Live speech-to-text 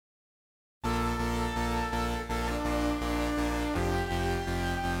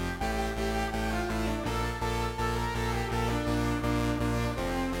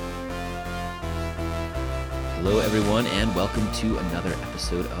Hello, everyone, and welcome to another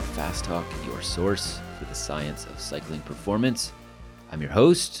episode of Fast Talk, your source for the science of cycling performance. I'm your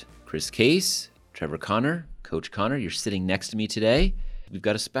host, Chris Case. Trevor Connor, Coach Connor, you're sitting next to me today. We've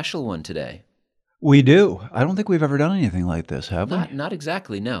got a special one today. We do. I don't think we've ever done anything like this, have we? Not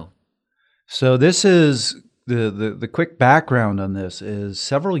exactly, no. So this is the quick background on this is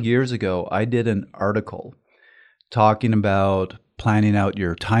several years ago, I did an article talking about timing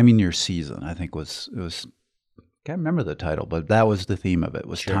your season. I think it was can't remember the title, but that was the theme of it,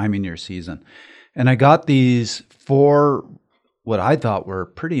 was Sure. Timing your season. And I got these 4 what I thought were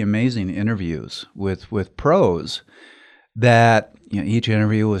pretty amazing interviews with pros that, each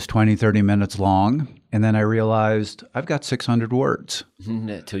interview was 20, 30 minutes long. And then I realized I've got 600 words.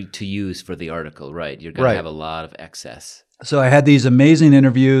 to use for the article, right. You're going to have a lot of excess. So I had these amazing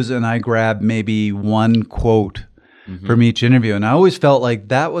interviews and I grabbed maybe one quote from each interview. And I always felt like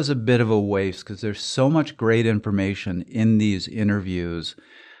that was a bit of a waste because there's so much great information in these interviews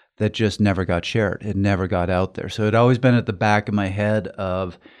that just never got shared. It never got out there. So it always been at the back of my head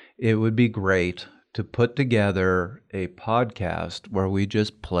of it would be great to put together a podcast where we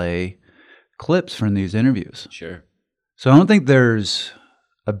just play clips from these interviews. Sure. So I don't think there's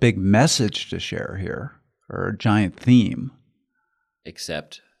a big message to share here or a giant theme.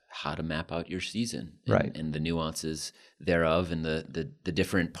 Except how to map out your season. Right. And the nuances thereof and the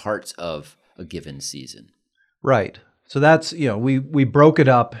different parts of a given season. Right. So that's, we broke it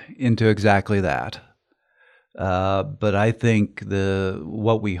up into exactly that. But I think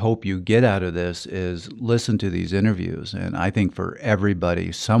what we hope you get out of this is listen to these interviews. And I think for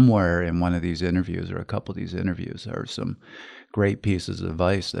everybody, somewhere in one of these interviews or a couple of these interviews are some great pieces of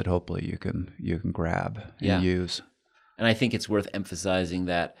advice that hopefully you can grab and use. And I think it's worth emphasizing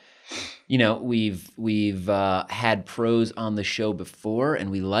that, we've had pros on the show before, and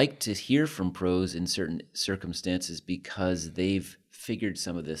we like to hear from pros in certain circumstances because they've figured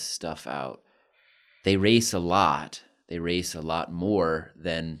some of this stuff out. They race a lot. They race a lot more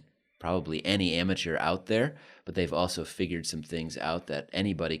than probably any amateur out there, but they've also figured some things out that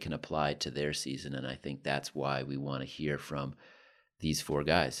anybody can apply to their season, and I think that's why we want to hear from these 4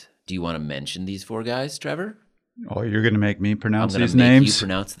 guys. Do you want to mention these 4 guys, Trevor? Oh, you're going to make me pronounce these I'm going to make names? you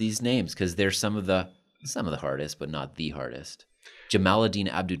pronounce these names because they're some of the hardest, but not the hardest.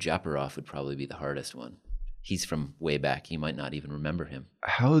 Jamaluddin Abdujaparov would probably be the hardest one. He's from way back. You might not even remember him.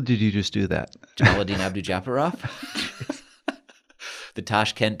 How did you just do that? Jamaluddin Abdujaparov? The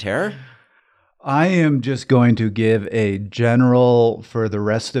Tashkent Terror? I am just going to give a general, for the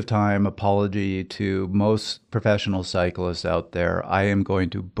rest of time, apology to most professional cyclists out there. I am going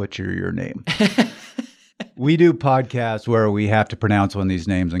to butcher your name. We do podcasts where we have to pronounce one of these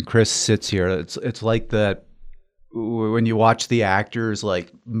names, and Chris sits here. It's like that when you watch the actors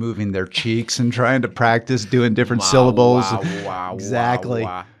like moving their cheeks and trying to practice doing different syllables. Exactly.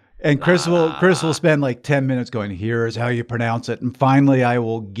 And Chris will spend like 10 minutes going, here's how you pronounce it. And finally I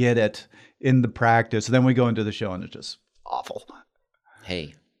will get it in the practice. And then we go into the show and it's just awful.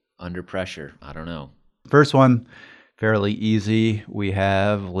 Hey, under pressure. I don't know. First one, fairly easy. We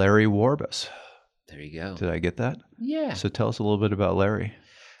have Larry Warbus. There you go. Did I get that? Yeah. So tell us a little bit about Larry.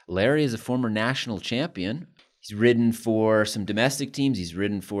 Larry is a former national champion. He's ridden for some domestic teams. He's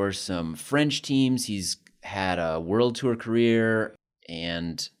ridden for some French teams. He's had a world tour career,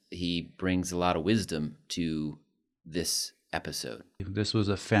 and he brings a lot of wisdom to this episode. This was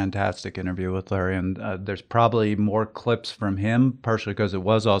a fantastic interview with Larry, and there's probably more clips from him, partially because it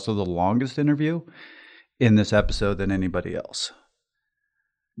was also the longest interview in this episode than anybody else.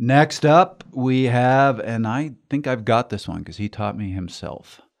 Next up, we have, and I think I've got this one because he taught me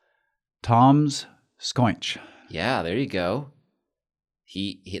himself, Tom's Skoinch. Yeah, there you go.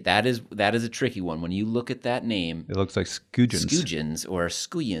 That is a tricky one. When you look at that name, It looks like Skujins. Skujins or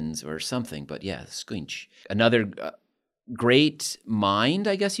Skuyans or something, but yeah, Skoinch. Another great mind,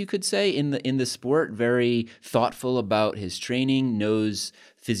 I guess you could say, in the sport. Very thoughtful about his training, knows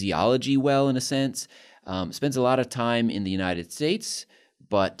physiology well in a sense. Spends a lot of time in the United States,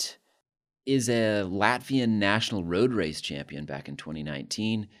 but is a Latvian national road race champion back in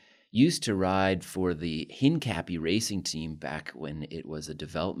 2019. Used to ride for the Hincapie racing team back when it was a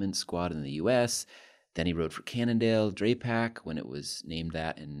development squad in the U.S. Then he rode for Cannondale Drapac when it was named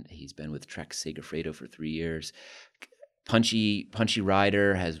that, and he's been with Trek Segafredo for 3 years. Punchy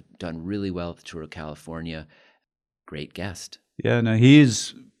rider, has done really well at the Tour of California. Great guest. Yeah, no,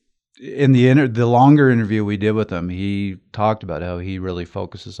 he's in the longer interview we did with him. He talked about how he really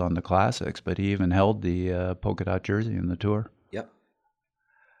focuses on the classics, but he even held the polka dot jersey in the Tour. Yep.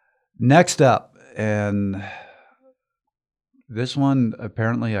 Next up, and this one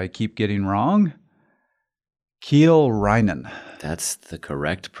apparently I keep getting wrong, Keilrainen. That's the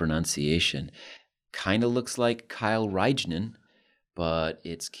correct pronunciation. Kind of looks like Kyle Reijnen, but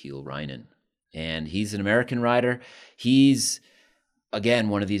it's Keilrainen. And he's an American rider. He's, again,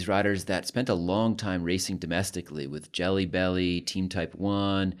 one of these riders that spent a long time racing domestically with Jelly Belly, Team Type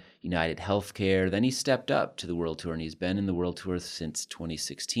 1, United Healthcare. Then he stepped up to the World Tour, and he's been in the World Tour since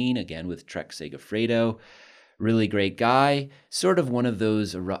 2016, again with Trek Segafredo. Really great guy, sort of one of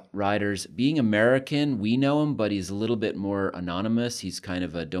those riders. Being American, we know him, but he's a little bit more anonymous. He's kind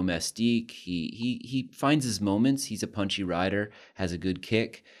of a domestique. He finds his moments. He's a punchy rider, has a good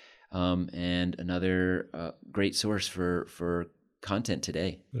kick, and another great source for content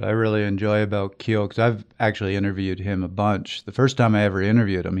today. What I really enjoy about Keel, because I've actually interviewed him a bunch. The first time I ever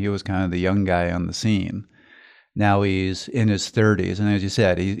interviewed him, he was kind of the young guy on the scene. Now he's in his 30s, and as you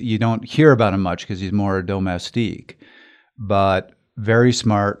said, you don't hear about him much because he's more a domestique, but very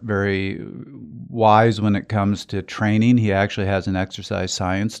smart, very wise when it comes to training. He actually has an exercise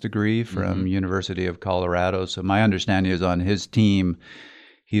science degree from University of Colorado, so my understanding is on his team,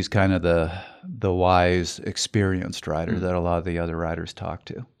 he's kind of the wise, experienced rider that a lot of the other riders talk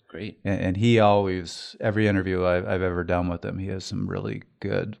to. Great. And he always, every interview I've ever done with him, he has some really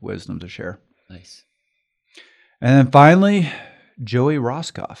good wisdom to share. Nice. And then finally, Joey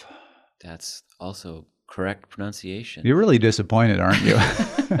Rosskopf. That's also correct pronunciation. You're really disappointed, aren't you?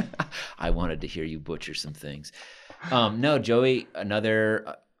 I wanted to hear you butcher some things. No, Joey,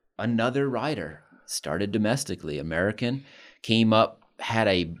 another rider, started domestically, American, came up, had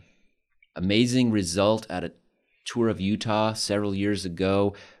a amazing result at a Tour of Utah several years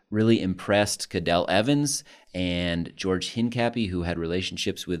ago, really impressed Cadel Evans and George Hincapie, who had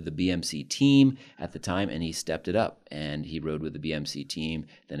relationships with the BMC team at the time, and he stepped it up, and he rode with the BMC team.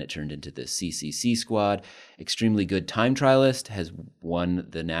 Then it turned into the CCC squad. Extremely good time trialist, has won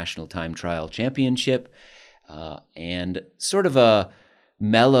the National Time Trial Championship, and sort of a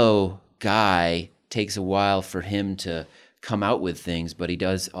mellow guy. Takes a while for him to come out with things, but he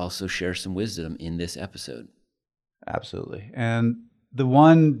does also share some wisdom in this episode. Absolutely. And the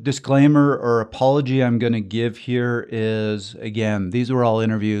one disclaimer or apology I'm going to give here is, again, these were all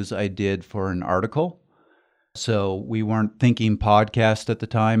interviews I did for an article. So we weren't thinking podcast at the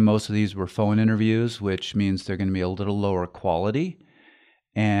time. Most of these were phone interviews, which means they're going to be a little lower quality.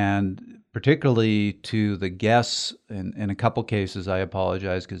 And particularly to the guests, in a couple cases, I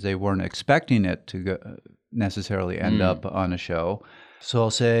apologize because they weren't expecting it to necessarily end up on a show. So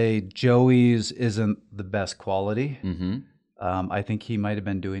I'll say Joey's isn't the best quality. Mm-hmm. I think he might have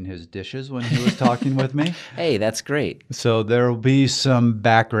been doing his dishes when he was talking with me. Hey, that's great. So there will be some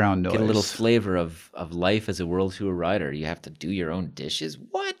background noise. Get a little flavor of life as a World Tour rider. You have to do your own dishes?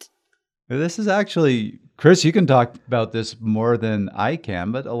 What? This is actually, Chris, you can talk about this more than I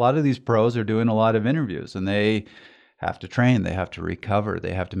can, but a lot of these pros are doing a lot of interviews, and they have to train, they have to recover,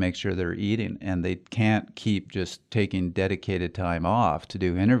 they have to make sure they're eating, and they can't keep just taking dedicated time off to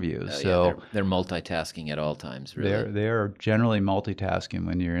do interviews. So they're multitasking at all times, really. They're generally multitasking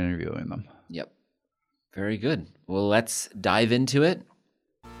when you're interviewing them. Yep. Very good. Well, let's dive into it.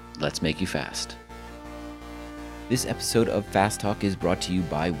 Let's make you fast. This episode of Fast Talk is brought to you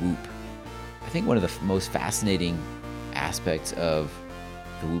by Whoop. I think one of the most fascinating aspects of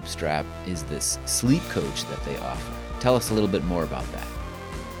the Whoop strap is this sleep coach that they offer. Tell us a little bit more about that.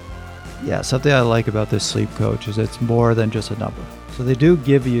 Yeah, something I like about this sleep coach is it's more than just a number. So they do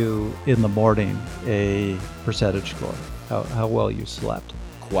give you in the morning a percentage score, how well you slept.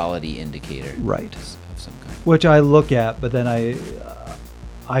 Quality indicator. Right. Of some kind. Which I look at, but then I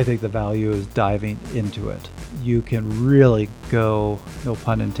think the value is diving into it. You can really go, no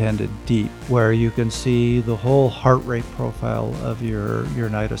pun intended, deep, where you can see the whole heart rate profile of your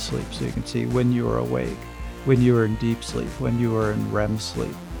night of sleep. So you can see when you were awake, when you were in deep sleep, when you were in REM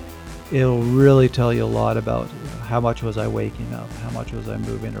sleep. It'll really tell you a lot about how much was I waking up, how much was I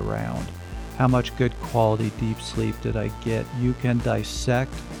moving around, how much good quality deep sleep did I get. You can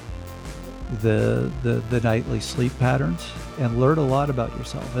dissect the nightly sleep patterns and learn a lot about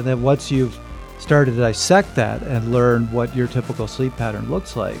yourself. And then once you've started to dissect that and learn what your typical sleep pattern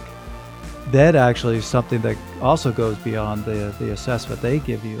looks like, that actually is something that also goes beyond the assessment they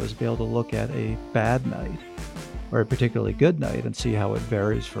give you, is be able to look at a bad night or a particularly good night and see how it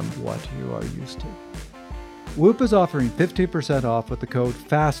varies from what you are used to. Whoop is offering 15% off with the code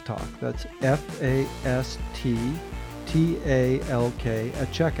FASTTALK. That's FASTTALK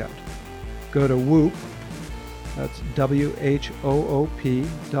at checkout. Go to Whoop, that's WHOOP.com,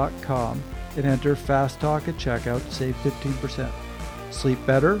 and enter Fast Talk at checkout to save 15%. Sleep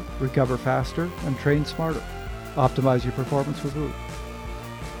better, recover faster, and train smarter. Optimize your performance with Whoop.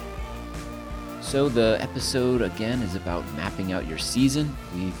 So the episode, again, is about mapping out your season.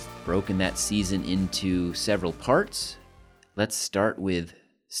 We've broken that season into several parts. Let's start with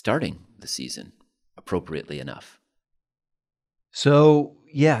starting the season, appropriately enough. So,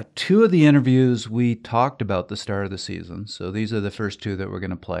 yeah, 2 of the interviews we talked about the start of the season. So these are the first 2 that we're going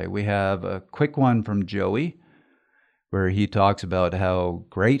to play. We have a quick one from Joey, where he talks about how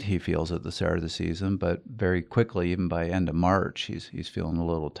great he feels at the start of the season, but very quickly, even by end of March, he's feeling a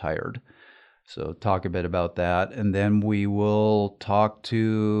little tired. So talk a bit about that. And then we will talk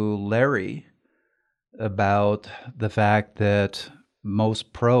to Larry about the fact that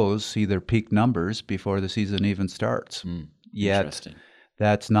most pros see their peak numbers before the season even starts. Yet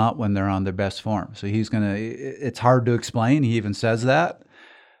that's not when they're on their best form. So it's hard to explain. He even says that,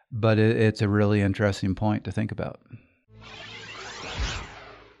 but it's a really interesting point to think about.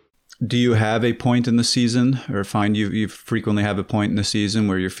 Do you have a point in the season, or find you frequently have a point in the season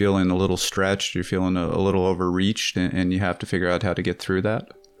where you're feeling a little stretched, you're feeling a little overreached, and you have to figure out how to get through that?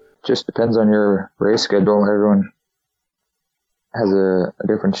 Just depends on your race schedule. Everyone has a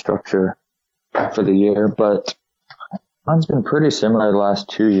different structure for the year, but mine's been pretty similar the last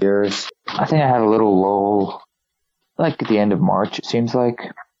 2 years. I think I had a little lull, like at the end of March, it seems like.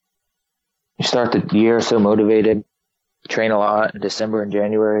 You start the year so motivated, train a lot in December and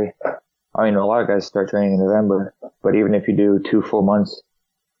January. I mean, a lot of guys start training in November, but even if you do 2 full months,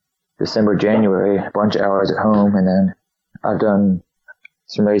 December, January, a bunch of hours at home, and then I've done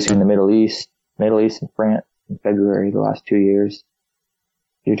some racing in the Middle East and France in February the last 2 years.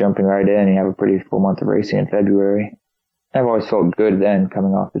 You're jumping right in, you have a pretty full month of racing in February. I've always felt good then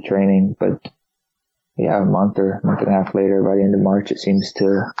coming off the training, but yeah, a month and a half later, by the end of March, it seems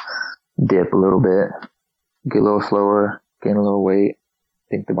to dip a little bit, get a little slower, gain a little weight.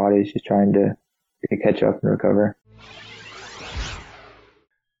 I think the body's just trying to catch up and recover.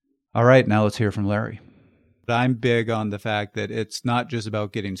 All right, now let's hear from Larry. I'm big on the fact that it's not just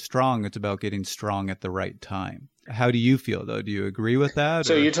about getting strong, it's about getting strong at the right time. How do you feel, though? Do you agree with that?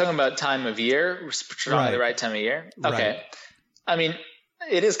 So you're talking about time of year, strong at the right time of year? Okay. Right. I mean,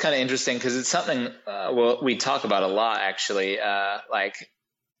 it is kind of interesting because it's something we talk about a lot, actually. Like,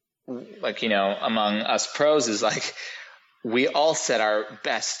 you know, among us pros is like, we all set our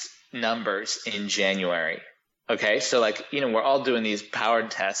best numbers in January. Okay. So like, you know, we're all doing these power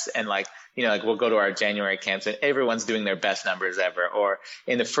tests and like, you know, like we'll go to our January camps and everyone's doing their best numbers ever. Or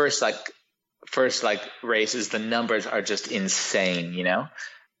in the first races, the numbers are just insane, you know?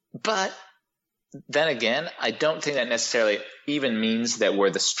 But then again, I don't think that necessarily even means that we're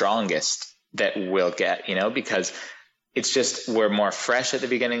the strongest that we'll get, you know, because it's just we're more fresh at the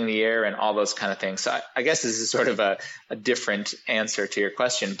beginning of the year and all those kind of things. So I guess this is sort of a different answer to your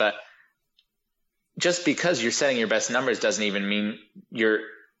question. But just because you're setting your best numbers doesn't even mean you're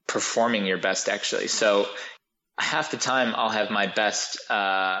performing your best, actually. So half the time I'll have my best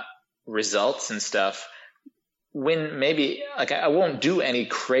results and stuff when maybe like I won't do any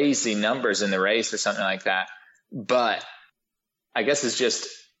crazy numbers in the race or something like that. But I guess it's just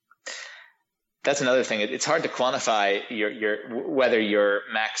that's another thing. It's hard to quantify your whether your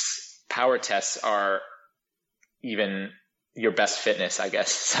max power tests are even your best fitness, I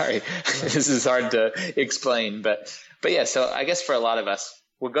guess. Sorry, this is hard to explain, but yeah. So I guess for a lot of us,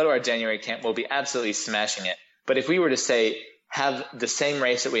 we'll go to our January camp, we'll be absolutely smashing it. But if we were to say have the same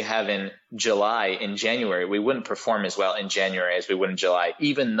race that we have in July in January, we wouldn't perform as well in January as we would in July,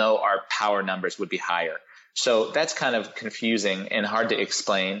 even though our power numbers would be higher. So that's kind of confusing and hard to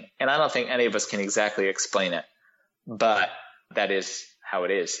explain. And I don't think any of us can exactly explain it, but that is how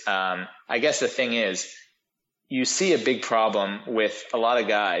it is. I guess the thing is, you see a big problem with a lot of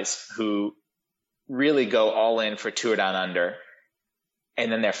guys who really go all in for Tour Down Under,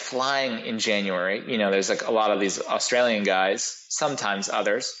 and then they're flying in January. You know, there's like a lot of these Australian guys, sometimes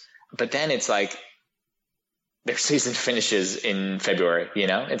others, but then it's like their season finishes in February, you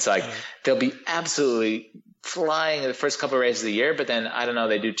know? It's like they'll be absolutely flying the first couple of races of the year, but then, I don't know,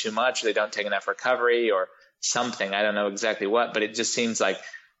 they do too much, they don't take enough recovery or something. I don't know exactly what, but it just seems like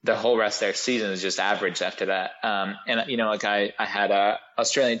the whole rest of their season is just average after that. And, you know, like I had a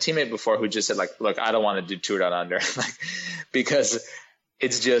Australian teammate before who just said like, look, I don't want to do Tour Down Under like, because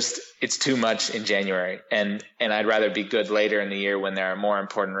it's too much in January. And I'd rather be good later in the year when there are more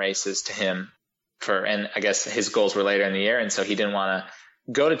important races to him and I guess his goals were later in the year. And so he didn't want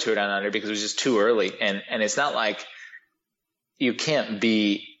to go to Tour Down Under because it was just too early. And it's not like you can't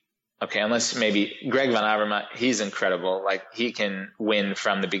be, okay, unless maybe Greg Van Avermaet, he's incredible. Like he can win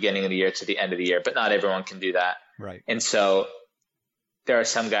from the beginning of the year to the end of the year, but not everyone can do that. Right. And so there are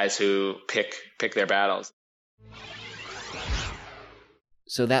some guys who pick their battles.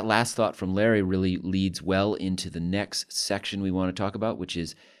 So that last thought from Larry really leads well into the next section we want to talk about, which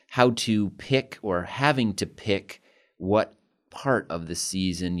is how to pick, or having to pick, what part of the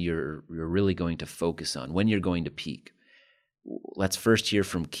season you're really going to focus on, when you're going to peak. Let's first hear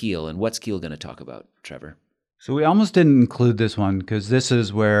from Keel. And what's Keel going to talk about, Trevor? So we almost didn't include this one because this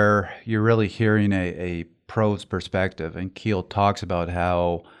is where you're really hearing a pro's perspective. And Keel talks about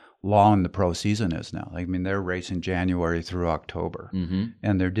how long the pro season is now. I mean, they're racing January through October,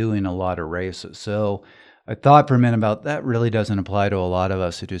 and they're doing a lot of races. So I thought for a minute about that really doesn't apply to a lot of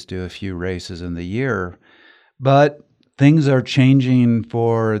us who just do a few races in the year. But things are changing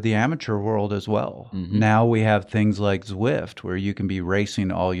for the amateur world as well. Now we have things like Zwift where you can be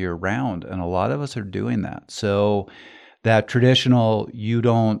racing all year round, and a lot of us are doing that. So that traditional, you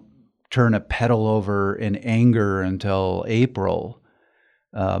don't turn a pedal over in anger until April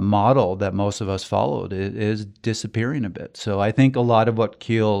model that most of us followed is disappearing a bit. So I think a lot of what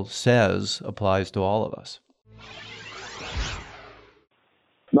Keel says applies to all of us.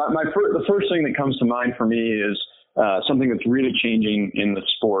 The first thing that comes to mind for me is something that's really changing in the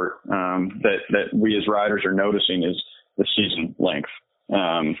sport that we as riders are noticing is the season length.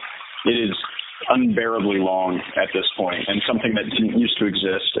 It is unbearably long at this point, and something that didn't used to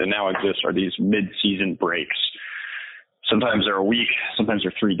exist and now exists are these mid-season breaks. Sometimes they're a week, sometimes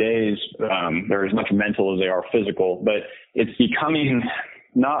they're 3 days. They're as much mental as they are physical, but it's becoming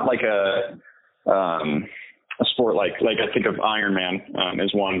not like a sport like I think of Ironman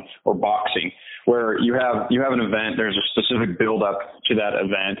as one, or boxing, where you have an event, there's a specific build up to that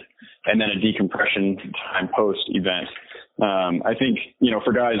event, and then a decompression time post event. I think,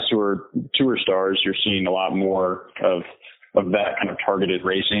 for guys who are tour stars, you're seeing a lot more of that kind of targeted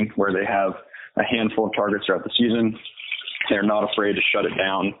racing, where they have a handful of targets throughout the season. They're not afraid to shut it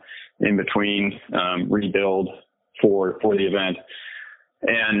down in between, rebuild for the event.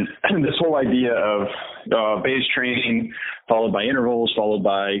 And this whole idea of base training followed by intervals, followed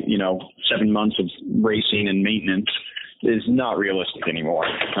by, 7 months of racing and maintenance is not realistic anymore.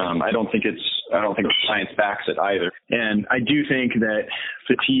 I don't think science backs it either. And I do think that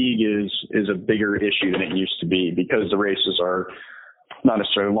fatigue is a bigger issue than it used to be, because the races are not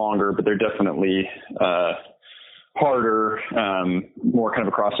necessarily longer, but they're definitely, harder, more kind of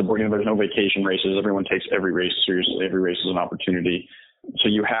across the board. There's no vacation races. Everyone takes every race seriously. Every race is an opportunity. So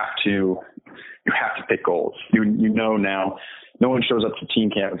you have to pick goals. Now, no one shows up to team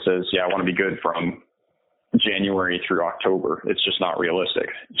camp and says, I want to be good from January through October. It's just not realistic.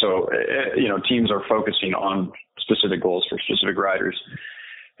 So, teams are focusing on specific goals for specific riders.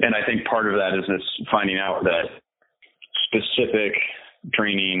 And I think part of that is this finding out that specific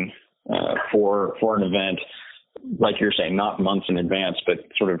training for an event, like you're saying, not months in advance, but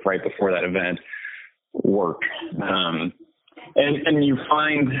sort of right before that event, work. And you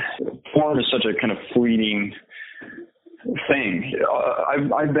find form is such a kind of fleeting thing.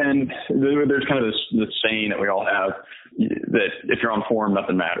 There's kind of this saying that we all have, that if you're on form,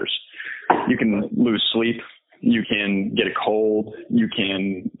 nothing matters. You can lose sleep, you can get a cold, you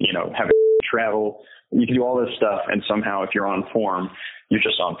can, have travel, you can do all this stuff, and somehow if you're on form, you're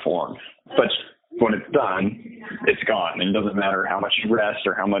just on form. But when it's done, it's gone. And it doesn't matter how much you rest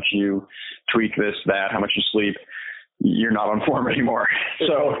or how much you tweak this, that, how much you sleep, you're not on form anymore.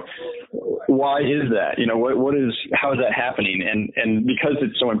 So why is that? How is that happening? And because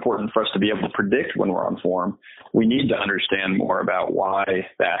it's so important for us to be able to predict when we're on form, we need to understand more about why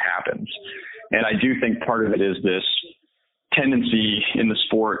that happens. And I do think part of it is this tendency in the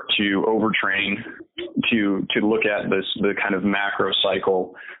sport to overtrain, to look at the kind of macro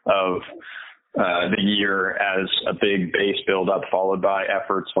cycle of the year as a big base build up, followed by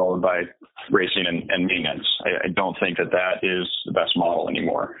efforts, followed by racing and maintenance. I don't think that is the best model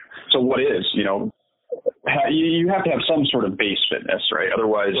anymore. So what is, you have to have some sort of base fitness, right?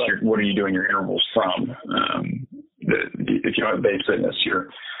 Otherwise, what are you doing your intervals from? If you don't have base fitness,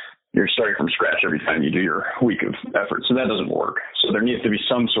 you're starting from scratch every time you do your week of effort. So that doesn't work. So there needs to be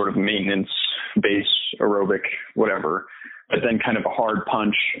some sort of maintenance, base, aerobic, whatever, but then kind of a hard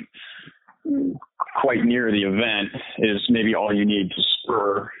punch quite near the event is maybe all you need to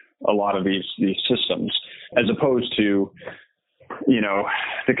spur a lot of these systems, as opposed to,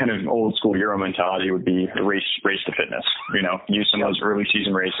 the kind of old school Euro mentality would be a race to fitness, use some of those early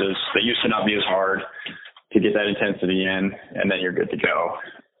season races that used to not be as hard to get that intensity in, and then you're good to go.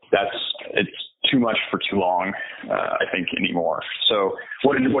 It's too much for too long, I think, anymore. So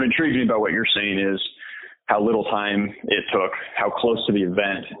what intrigues me about what you're saying is how little time it took, how close to the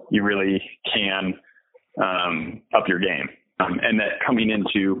event you really can up your game. And that coming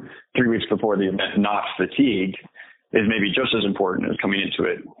into 3 weeks before the event not fatigued is maybe just as important as coming into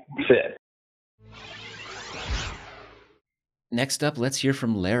it fit. Next up, let's hear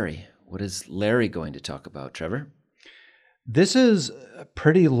from Larry. What is Larry going to talk about, Trevor? This is a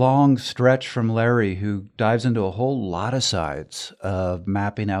pretty long stretch from Larry, who dives into a whole lot of sides of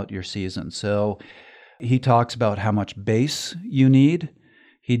mapping out your season. So he talks about how much base you need.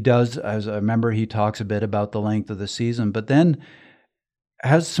 He does, as I remember, he talks a bit about the length of the season, but then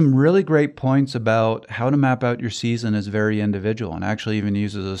has some really great points about how to map out your season as very individual, and actually even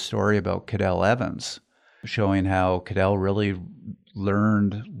uses a story about Cadel Evans, showing how Cadel really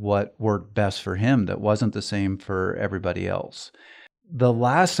learned what worked best for him that wasn't the same for everybody else. The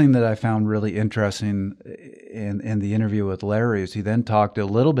last thing that I found really interesting in the interview with Larry is he then talked a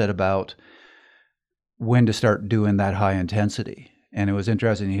little bit about when to start doing that high intensity. And it was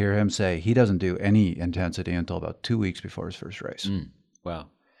interesting to hear him say he doesn't do any intensity until about 2 weeks before his first race. Wow.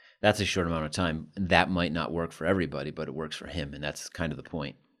 That's a short amount of time. That might not work for everybody, but it works for him. And that's kind of the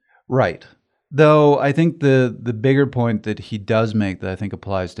point. Right. Though I think the bigger point that he does make that I think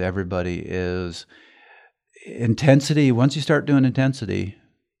applies to everybody is intensity. Once you start doing intensity,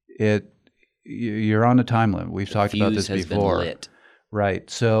 you're on a time limit. We've talked about this before. Been lit. Right.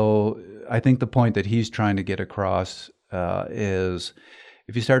 So I think the point that he's trying to get across is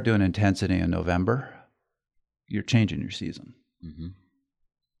if you start doing intensity in November, you're changing your season. Mm-hmm.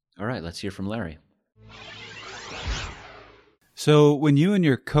 All right, let's hear from Larry. So when you and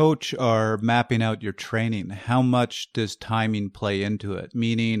your coach are mapping out your training, how much does timing play into it?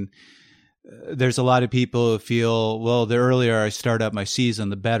 Meaning, there's a lot of people who feel, well, the earlier I start out my season,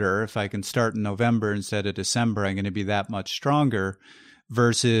 the better. If I can start in November instead of December, I'm going to be that much stronger.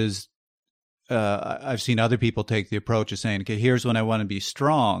 Versus, I've seen other people take the approach of saying, okay, here's when I want to be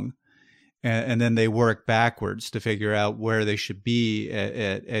strong. And then they work backwards to figure out where they should be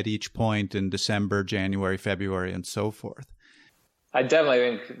at each point in December, January, February, and so forth. I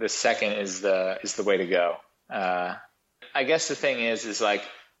definitely think the second is the way to go. I guess the thing is like,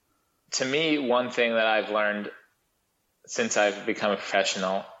 to me, one thing that I've learned since I've become a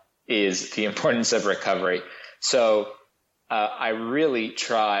professional is the importance of recovery. So I really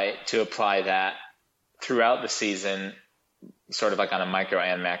try to apply that throughout the season, sort of like on a micro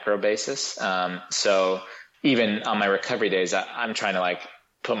and macro basis. So even on my recovery days, I'm trying to like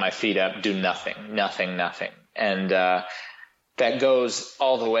put my feet up, do nothing. And that goes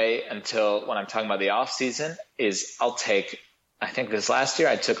all the way until when I'm talking about the off season is I think this last year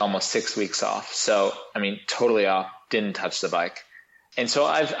I took almost 6 weeks off. So, I mean, totally off, didn't touch the bike. And so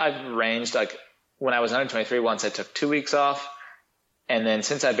I've ranged, like when I was under 23, once I took 2 weeks off. And then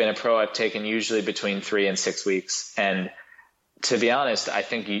since I've been a pro, I've taken usually between 3 and 6 weeks. And to be honest, I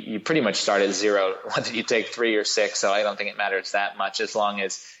think you pretty much start at zero whether you take 3 or 6. So I don't think it matters that much as long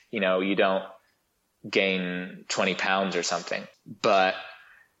as, you don't gain 20 pounds or something. But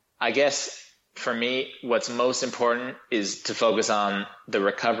I guess for me, what's most important is to focus on the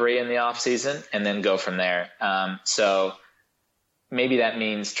recovery in the off season and then go from there. So maybe that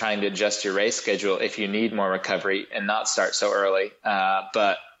means trying to adjust your race schedule if you need more recovery and not start so early.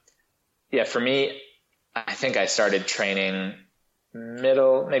 But yeah, for me, I think I started training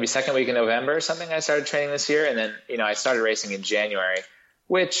maybe second week in November or something. I started training this year. And then, I started racing in January,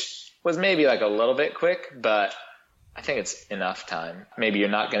 which was maybe like a little bit quick, but I think it's enough time. Maybe you're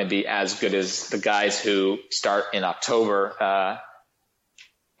not going to be as good as the guys who start in October,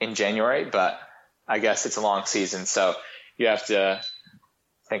 in January, but I guess it's a long season. So you have to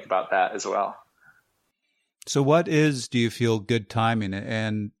think about that as well. So what do you feel good timing?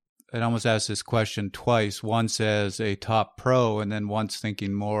 And I almost asked this question twice, once as a top pro and then once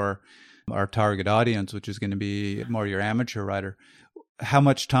thinking more our target audience, which is going to be more your amateur rider. How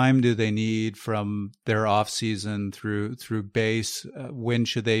much time do they need from their off season through base? When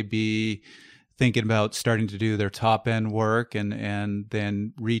should they be thinking about starting to do their top end work and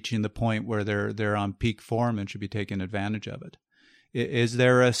then reaching the point where they're on peak form and should be taking advantage of it? Is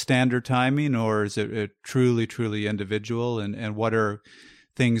there a standard timing, or is it truly individual? And what are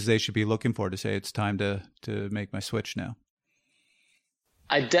things they should be looking for to say it's time to make my switch now?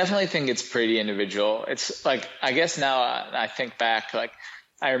 I definitely think it's pretty individual. It's like, I guess now I think back, like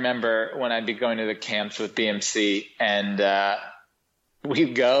I remember when I'd be going to the camps with BMC and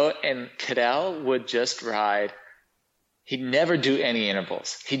we'd go and Cadel would just ride. He'd never do any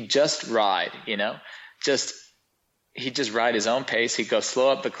intervals. He'd just ride, he'd just ride his own pace. He'd go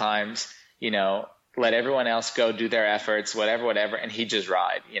slow up the climbs, let everyone else go do their efforts, whatever, and he'd just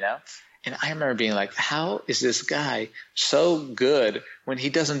ride, And I remember being like, how is this guy so good when he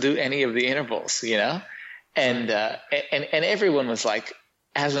doesn't do any of the intervals, And everyone was like,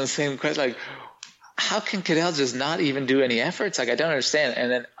 asking the same question, like, how can Cadell just not even do any efforts? Like, I don't understand.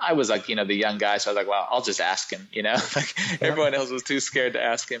 And then I was like, the young guy. So I was like, well, I'll just ask him, like everyone else was too scared to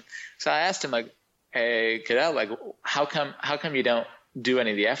ask him. So I asked him, like, hey, Cadell, like, how come you don't do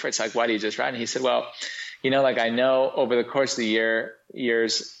any of the efforts? Like, why do you just ride? And he said, well, like, I know over the course of the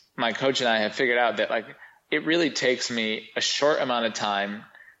years, my coach and I have figured out that, like, it really takes me a short amount of time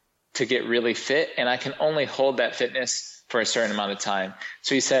to get really fit, and I can only hold that fitness for a certain amount of time.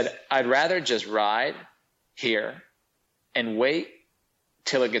 So he said, I'd rather just ride here and wait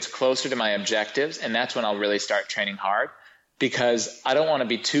till it gets closer to my objectives, and that's when I'll really start training hard, because I don't want to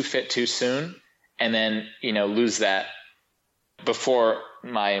be too fit too soon and then, lose that before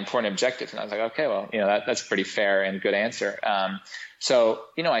my important objectives. And I was like, okay, well, that's a pretty fair and good answer. So,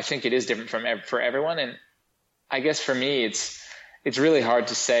 I think it is different for everyone. And I guess for me, it's really hard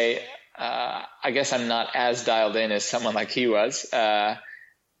to say. I guess I'm not as dialed in as someone like he was.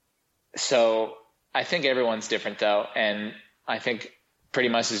 So I think everyone's different though. And I think pretty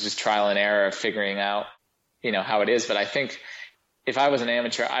much it's just trial and error of figuring out, how it is. But I think if I was an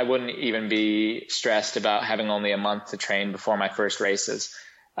amateur, I wouldn't even be stressed about having only a month to train before my first races.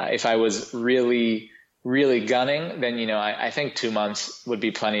 If I was really, really gunning, then, I think 2 months would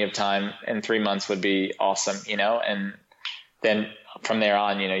be plenty of time, and 3 months would be awesome, and then from there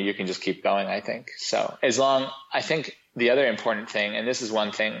on, you can just keep going, I think. So I think the other important thing, and this is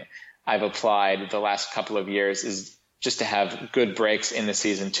one thing I've applied the last couple of years, is just to have good breaks in the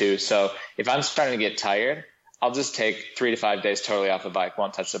season too. So if I'm starting to get tired, I'll just take 3 to 5 days totally off the bike,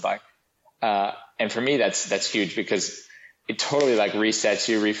 won't touch the bike. And for me, that's huge, because it totally like resets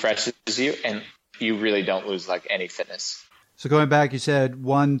you, refreshes you, and you really don't lose like any fitness. So going back, you said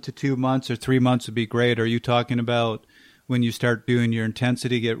 1 to 2 months or 3 months would be great. Are you talking about when you start doing your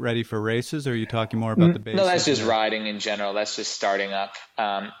intensity, get ready for races, or are you talking more about the basics? No, that's just riding in general. That's just starting up.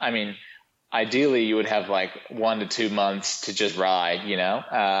 Ideally you would have like 1 to 2 months to just ride,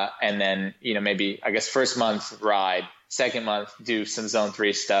 and then, maybe, I guess, first month ride, second month do some zone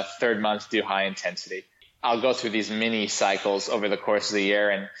 3 stuff, third month do high intensity. I'll go through these mini cycles over the course of the year,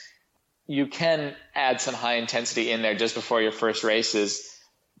 and you can add some high intensity in there just before your first races,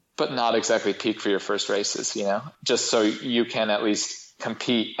 but not exactly peak for your first races, just so you can at least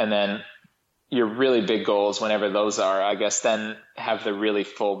compete. And then your really big goals, whenever those are, I guess, then have the really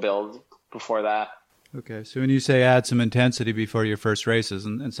full build before that. Okay. So when you say add some intensity before your first races,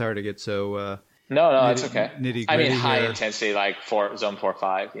 and sorry to get so no, it's okay. Nitty-gritty high here. intensity, like zone 4 or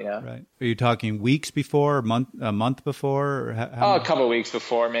 5, Right. Are you talking weeks before, a month before? Or a couple of weeks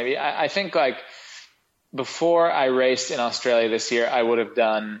before, maybe. I think like before I raced in Australia this year, I would have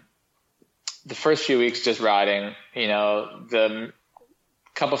done the first few weeks just riding, the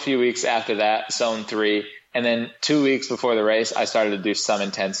couple few weeks after that, zone 3. And then 2 weeks before the race, I started to do some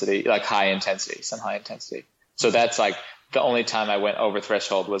intensity, like high intensity. So that's like the only time I went over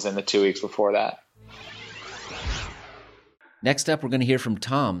threshold was in the 2 weeks before that. Next up, we're going to hear from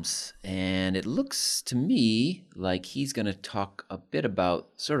Toms, and it looks to me like he's going to talk a bit about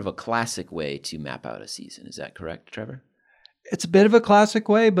sort of a classic way to map out a season. Is that correct, Trevor? It's a bit of a classic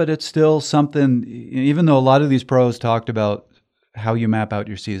way, but it's still something, even though a lot of these pros talked about how you map out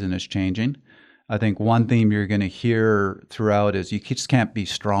your season is changing. I think one theme you're going to hear throughout is you just can't be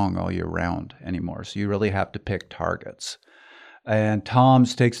strong all year round anymore. So you really have to pick targets. And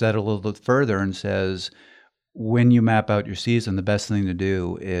Toms takes that a little bit further and says, when you map out your season, the best thing to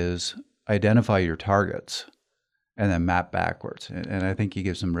do is identify your targets and then map backwards. And I think he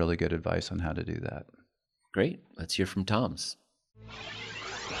gives some really good advice on how to do that. Great. Let's hear from Toms.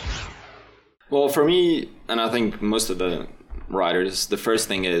 Well, for me, and I think most of the riders, the first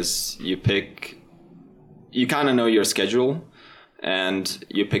thing is you kind of know your schedule, and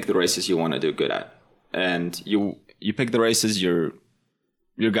you pick the races you want to do good at. And you pick the races you're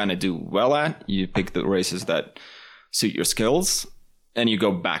going to do well at. You pick the races that suit your skills, and you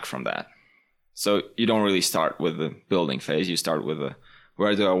go back from that. So you don't really start with the building phase. You start with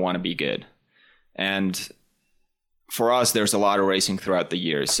where do I want to be good? And for us, there's a lot of racing throughout the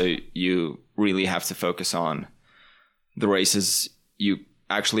year. So you really have to focus on the races you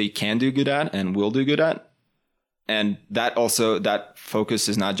actually can do good at and will do good at. And that focus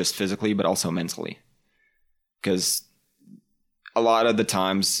is not just physically, but also mentally. Because a lot of the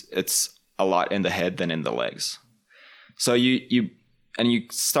times it's a lot in the head than in the legs. So you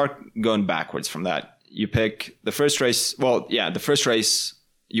start going backwards from that. You pick the first race. Well, yeah, the first race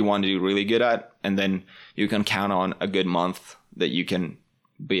you want to do really good at, and then you can count on a good month that you can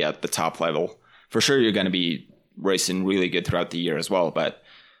be at the top level. For sure, you're going to be racing really good throughout the year as well, but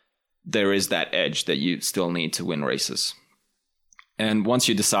there is that edge that you still need to win races. And once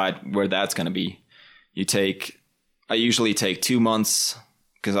you decide where that's going to be, I usually take 2 months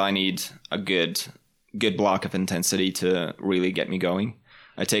because I need a good block of intensity to really get me going.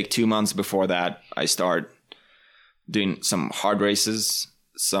 I take 2 months before that. I start doing some hard races,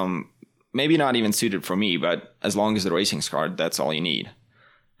 some maybe not even suited for me, but as long as the racing's hard, that's all you need.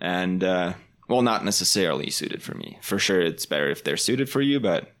 And, well, not necessarily suited for me. For sure, it's better if they're suited for you,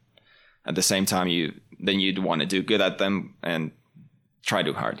 but at the same time, you'd want to do good at them and try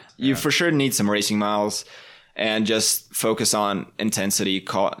too hard. Yeah. You for sure need some racing miles and just focus on intensity,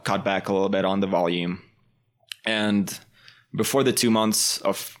 cut back a little bit on the volume. And before the 2 months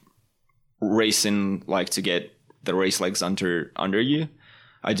of racing, like to get the race legs under you,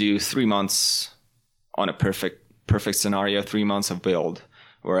 I do 3 months on a perfect scenario, 3 months of build,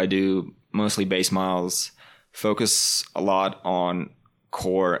 where I do mostly base miles, focus a lot on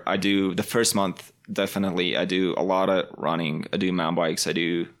core. I do the first month, definitely, I do a lot of running, I do mountain bikes, I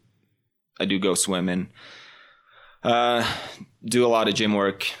do go swimming, do a lot of gym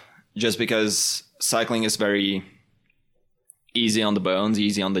work, just because cycling is very easy on the bones,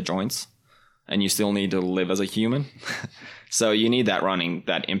 easy on the joints, and you still need to live as a human. So you need that running,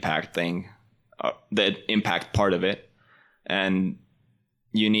 that impact thing, the impact part of it. And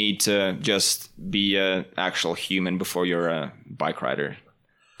you need to just be an actual human before you're a bike rider.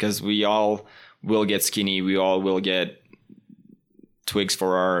 Because we all will get skinny. We all will get twigs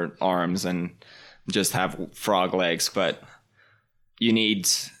for our arms and just have frog legs. But you need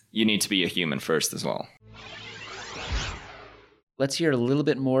to be a human first as well. Let's hear a little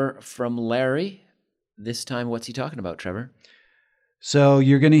bit more from Larry. This time, what's he talking about, Trevor? So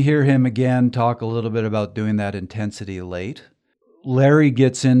you're going to hear him again talk a little bit about doing that intensity late. Larry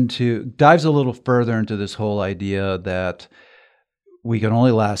dives a little further into this whole idea that we can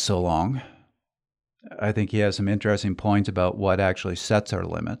only last so long. I think he has some interesting points about what actually sets our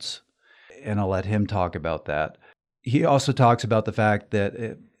limits, and I'll let him talk about that. He also talks about the fact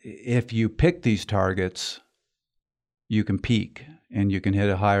that if you pick these targets, you can peak, and you can hit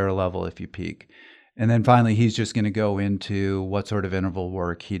a higher level if you peak. And then finally, he's just going to go into what sort of interval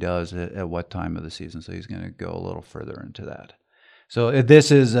work he does at what time of the season. So he's going to go a little further into that. So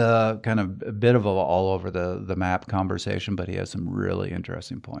this is kind of a bit of an all over the map conversation, but he has some really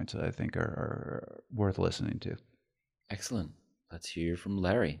interesting points that I think are worth listening to. Excellent. Let's hear from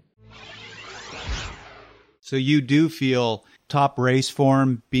Larry. So you do feel top race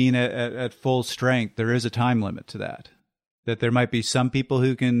form being at full strength, there is a time limit to that? That there might be some people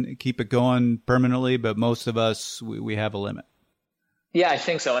who can keep it going permanently, but most of us, we have a limit. Yeah, I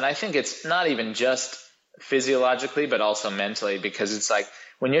think so. And I think it's not even just physiologically, but also mentally, because it's like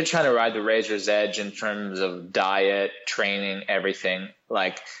when you're trying to ride the razor's edge in terms of diet, training, everything,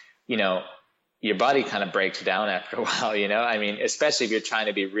 like, you know, your body kind of breaks down after a while, you know? I mean, especially if you're trying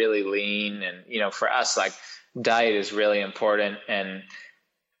to be really lean and, you know, for us, like diet is really important. And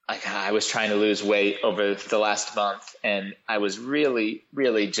like I was trying to lose weight over the last month and I was really,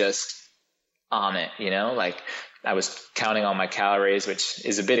 really just on it, you know, like I was counting all my calories, which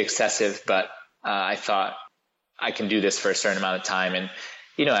is a bit excessive, but I thought I can do this for a certain amount of time. And,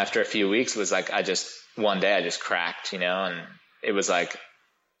 you know, after a few weeks it was like, one day I just cracked, you know, and it was like,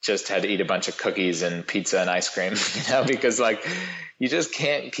 just had to eat a bunch of cookies and pizza and ice cream, you know, because like you just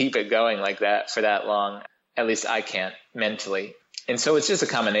can't keep it going like that for that long. At least I can't mentally. And so it's just a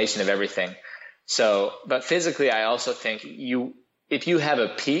combination of everything. So, but physically, I also think if you have a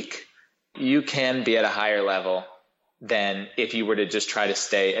peak, you can be at a higher level than if you were to just try to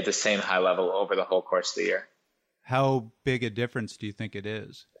stay at the same high level over the whole course of the year. How big a difference do you think it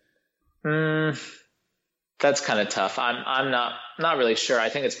is? That's kind of tough. I'm not really sure. I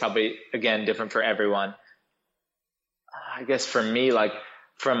think it's probably, again, different for everyone. I guess for me, like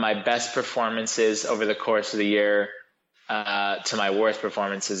from my best performances over the course of the year to my worst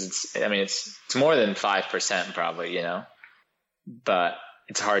performances, it's more than 5% probably, you know, but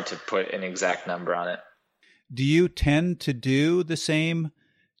it's hard to put an exact number on it. Do you tend to do the same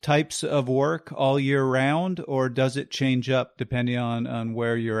types of work all year round, or does it change up depending on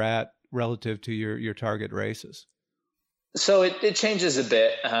where you're at relative to your target races? So it changes a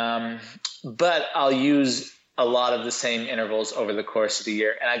bit, but I'll use a lot of the same intervals over the course of the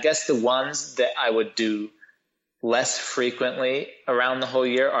year. And I guess the ones that I would do less frequently around the whole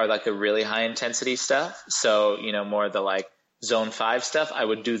year are like the really high intensity stuff. So, you know, more of the like zone 5 stuff, I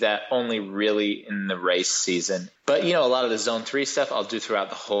would do that only really in the race season. But, you know, a lot of the zone 3 stuff I'll do throughout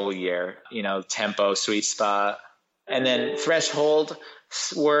the whole year, you know, tempo, sweet spot. And then threshold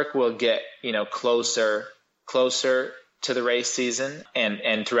work will get, you know, closer to the race season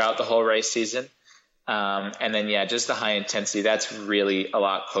and throughout the whole race season. And then, yeah, just the high intensity, that's really a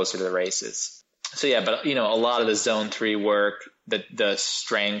lot closer to the races. So yeah, but a lot of the zone 3 work, the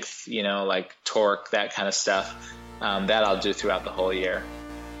strength, like torque, that kind of stuff, that I'll do throughout the whole year.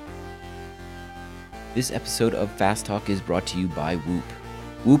 This episode of Fast Talk is brought to you by Whoop.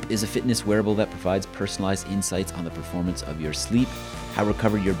 Whoop is a fitness wearable that provides personalized insights on the performance of your sleep, how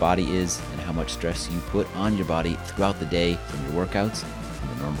recovered your body is, and how much stress you put on your body throughout the day from your workouts and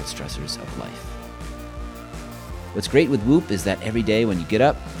the normal stressors of life. What's great with Whoop is that every day when you get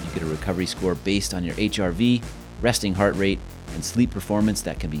up, you get a recovery score based on your HRV, resting heart rate, and sleep performance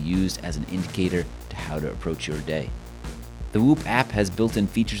that can be used as an indicator to how to approach your day. The Whoop app has built-in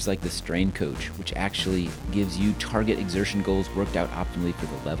features like the Strain Coach, which actually gives you target exertion goals worked out optimally for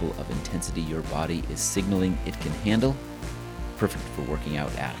the level of intensity your body is signaling it can handle. Perfect for working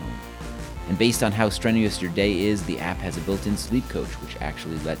out at home. And based on how strenuous your day is, the app has a built-in sleep coach, which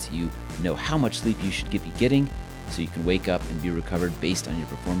actually lets you know how much sleep you should be getting so you can wake up and be recovered based on your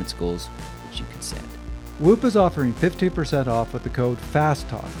performance goals, which you can set. Whoop is offering 15% off with the code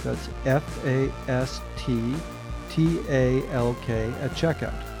FASTTALK. That's FASTTALK at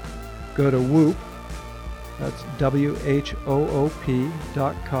checkout. Go to Whoop, that's WHOOP.com,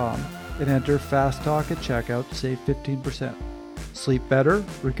 and enter FastTalk at checkout to save 15%. Sleep better,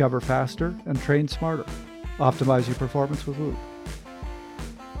 recover faster, and train smarter. Optimize your performance with Whoop.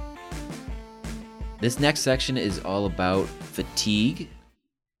 This next section is all about fatigue.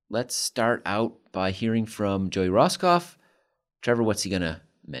 Let's start out by hearing from Joey Roscoff. Trevor, what's he going to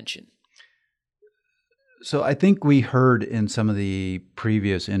mention? So I think we heard in some of the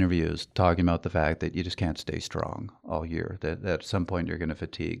previous interviews talking about the fact that you just can't stay strong all year, that at some point you're going to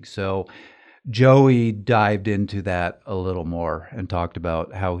fatigue. So Joey dived into that a little more and talked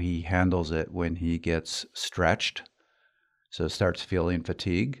about how he handles it when he gets stretched, so starts feeling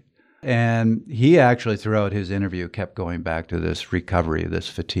fatigue. And he actually, throughout his interview, kept going back to this recovery, this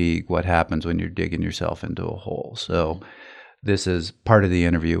fatigue, what happens when you're digging yourself into a hole. So this is part of the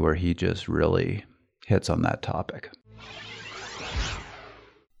interview where he just really hits on that topic.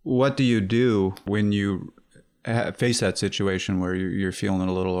 What do you do when you face that situation where you're feeling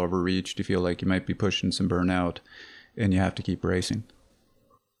a little overreached? You feel like you might be pushing some burnout and you have to keep racing?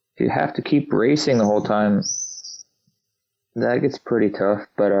 If you have to keep racing the whole time, that gets pretty tough.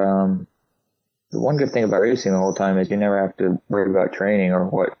 But the one good thing about racing the whole time is you never have to worry about training or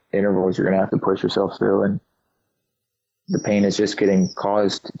what intervals you're going to have to push yourself through. And the pain is just getting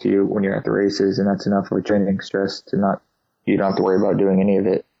caused to you when you're at the races, and that's enough of a training stress you don't have to worry about doing any of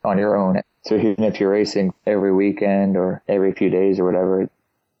it on your own. So even if you're racing every weekend or every few days or whatever,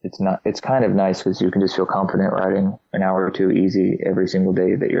 it's kind of nice because you can just feel confident riding an hour or two easy every single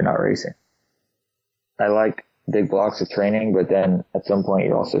day that you're not racing. I like big blocks of training, but then at some point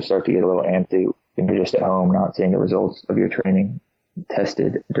you also start to get a little antsy when you're just at home not seeing the results of your training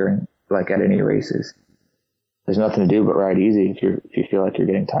tested during, like, at any races. There's nothing to do but ride easy if you feel like you're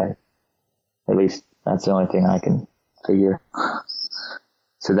getting tired. At least that's the only thing I can figure.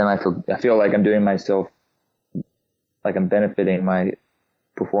 So then I feel like I'm doing myself, like I'm benefiting my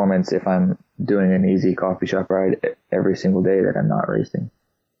performance if I'm doing an easy coffee shop ride every single day that I'm not racing.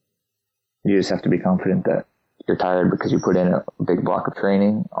 You just have to be confident that you're tired because you put in a big block of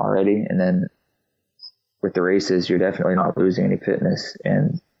training already, and then with the races, you're definitely not losing any fitness,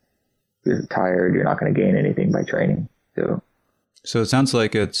 and you're tired, you're not going to gain anything by training. So it sounds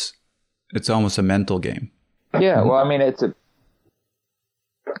like it's almost a mental game. Yeah, well, I mean, it's a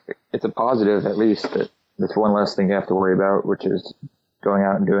positive, at least, that that's one less thing you have to worry about, which is going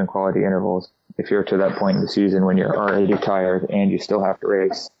out and doing quality intervals. If you're to that point in the season when you're already tired and you still have to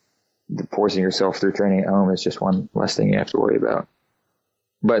race, forcing yourself through training at home is just one less thing you have to worry about.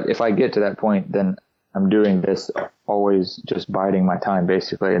 But if I get to that point, then I'm doing this always just biding my time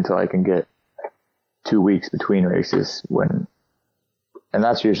basically until I can get 2 weeks between races and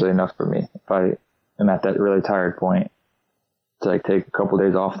that's usually enough for me. If I am at that really tired point, to like take a couple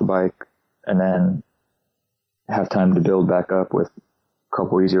days off the bike and then have time to build back up with a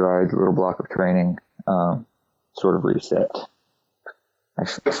couple easy rides, a little block of training, sort of reset. I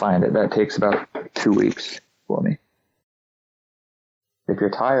find that takes about 2 weeks for me. If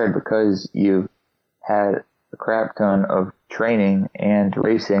you're tired because you've had a crap ton of training and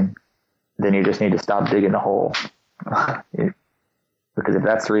racing, then you just need to stop digging the hole. Because if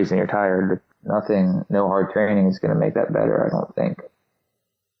that's the reason you're tired, no hard training is going to make that better, I don't think.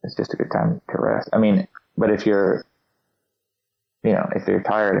 It's just a good time to rest. I mean, but if you're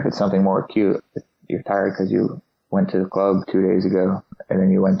tired, if it's something more acute, if you're tired because you went to the club 2 days ago and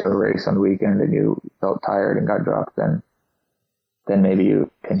then you went to a race on the weekend and you felt tired and got dropped, then maybe you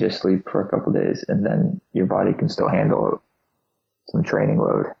can just sleep for a couple of days and then your body can still handle some training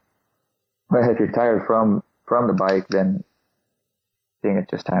load. But if you're tired from the bike, then I think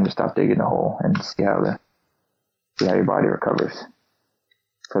it's just time to stop digging the hole and see how your body recovers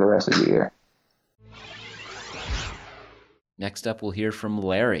for the rest of the year. Next up, we'll hear from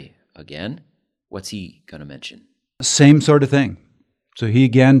Larry again. What's he going to mention? Same sort of thing. So he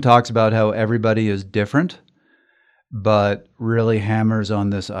again talks about how everybody is different, but really hammers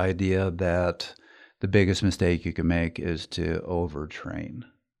on this idea that the biggest mistake you can make is to overtrain.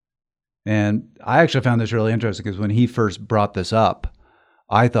 And I actually found this really interesting because when he first brought this up,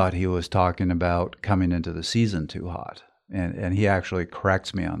 I thought he was talking about coming into the season too hot. And he actually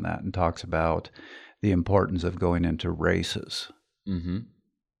corrects me on that and talks about the importance of going into races,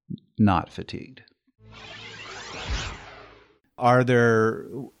 not fatigued. Are there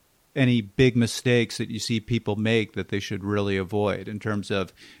any big mistakes that you see people make that they should really avoid in terms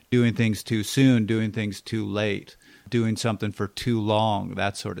of doing things too soon, doing things too late, doing something for too long,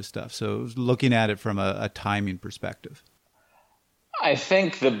 that sort of stuff? So looking at it from a timing perspective. I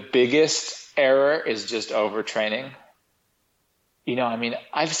think the biggest error is just overtraining.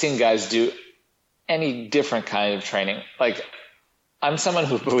 I've seen guys do any different kind of training. Like, I'm someone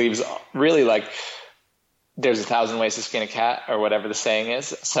who believes really like there's 1,000 ways to skin a cat, or whatever the saying is.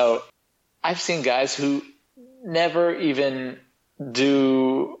 So I've seen guys who never even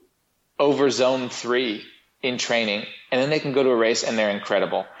do over zone 3 in training, and then they can go to a race and they're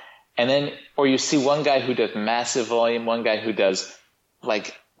incredible. And then, or you see one guy who does massive volume, one guy who does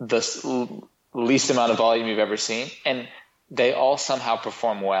like the least amount of volume you've ever seen, and they all somehow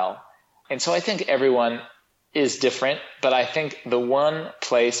perform well. And so I think everyone is different, but I think the one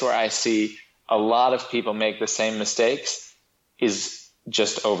place where I see a lot of people make the same mistakes is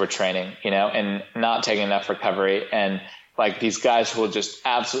just overtraining, and not taking enough recovery. And like these guys who will just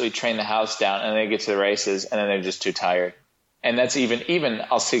absolutely train the house down, and they get to the races and then they're just too tired. And that's even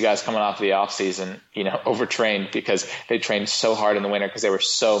I'll see guys coming off the off season, overtrained because they trained so hard in the winter because they were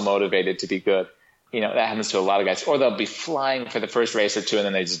so motivated to be good. That happens to a lot of guys. Or they'll be flying for the first race or two and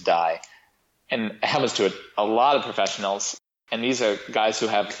then they just die. And it happens to a lot of professionals. And these are guys who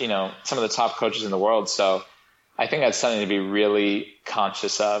have, some of the top coaches in the world. So I think that's something to be really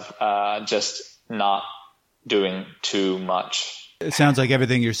conscious of, just not doing too much. It sounds like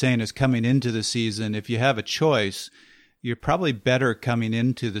everything you're saying is coming into the season. If you have a choice, you're probably better coming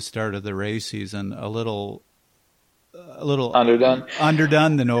into the start of the race season a little underdone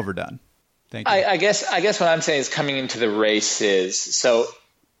than overdone. Thank you. I guess what I'm saying is coming into the races. So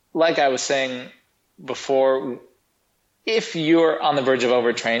like I was saying before, if you're on the verge of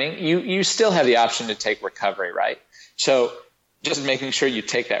overtraining, you still have the option to take recovery, right? So just making sure you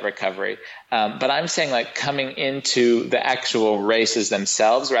take that recovery. But I'm saying like coming into the actual races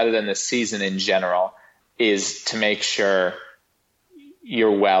themselves rather than the season in general is to make sure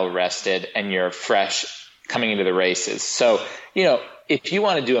you're well rested and you're fresh coming into the races. So, if you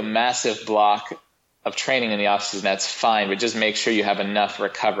want to do a massive block of training in the off season, that's fine, but just make sure you have enough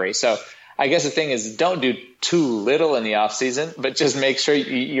recovery. So I guess the thing is don't do too little in the off season, but just make sure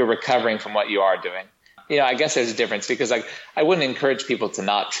you're recovering from what you are doing. I guess there's a difference because I wouldn't encourage people to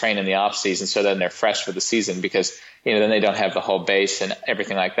not train in the off season so then they're fresh for the season because, then they don't have the whole base and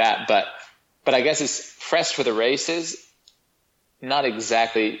everything like that. But I guess it's fresh for the races, not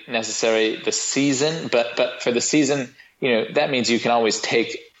exactly necessarily the season, but for the season, that means you can always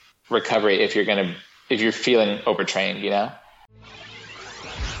take recovery if you're feeling overtrained,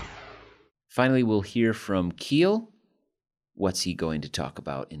 Finally, we'll hear from Keel. What's he going to talk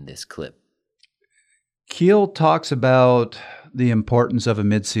about in this clip? Keel talks about the importance of a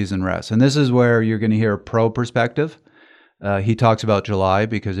mid-season rest. And this is where you're going to hear a pro perspective. He talks about July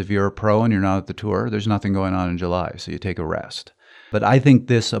because if you're a pro and you're not at the tour, there's nothing going on in July, so you take a rest. But I think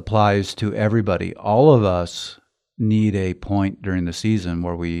this applies to everybody. All of us need a point during the season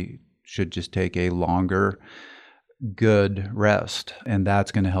where we should just take a longer, good rest, and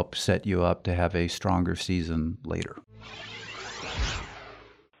that's going to help set you up to have a stronger season later.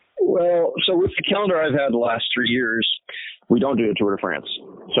 Well, so with the calendar I've had the last 3 years, we don't do the Tour de France.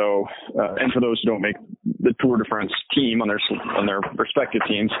 So, and for those who don't make the Tour de France team on their respective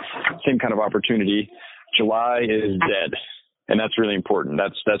teams, same kind of opportunity. July is dead. And that's really important.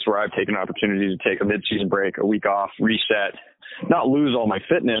 That's where I've taken an opportunity to take a mid-season break, a week off, reset, not lose all my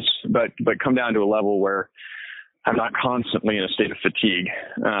fitness, but come down to a level where I'm not constantly in a state of fatigue,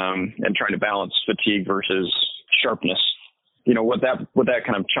 and trying to balance fatigue versus sharpness. What that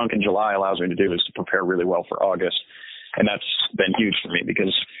kind of chunk in July allows me to do is to prepare really well for August. And that's been huge for me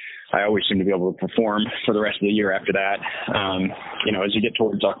because I always seem to be able to perform for the rest of the year after that. As you get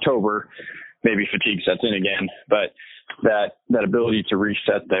towards October, maybe fatigue sets in again. But that ability to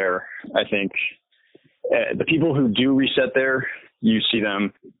reset there, I think the people who do reset there, you see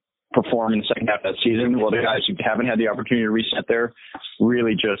them perform in the second half of that season. Well, the guys who haven't had the opportunity to reset there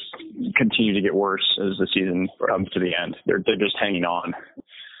really just continue to get worse as the season comes to the end. They're just hanging on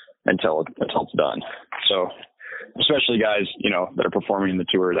until it's done. So especially guys, that are performing in the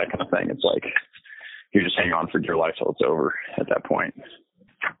tour, that kind of thing, it's like you're just hanging on for dear life till it's over at that point.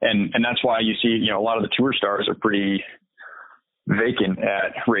 And that's why you see, a lot of the tour stars are pretty vacant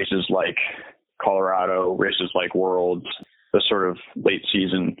at races like Colorado, races like Worlds, the sort of late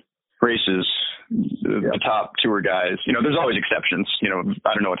season races, the top tour guys. There's always exceptions.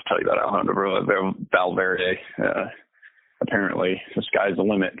 I don't know what to tell you about Alejandro Valverde. Apparently the sky's the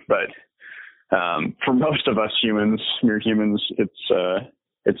limit, but for most of us mere humans,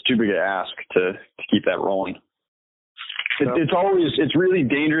 it's too big an ask to keep that rolling. It's really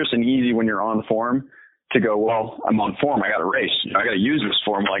dangerous and easy when you're on form to go, well, I'm on form, I got to race. I got to use this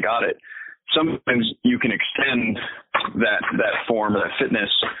form. Well, I got it. Sometimes you can extend that form or that fitness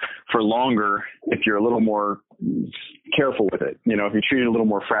for longer if you're a little more careful with it. If you treat it a little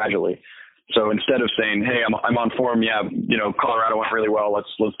more fragilely. So instead of saying, hey, I'm on form, yeah, Colorado went really well, let's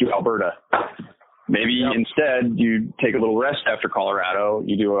do Alberta. Maybe instead you take a little rest after Colorado,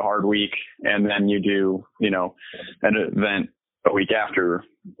 you do a hard week, and then you do, an event a week after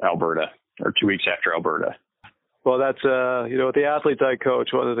Alberta or 2 weeks after Alberta. Well, that's, with the athletes I coach,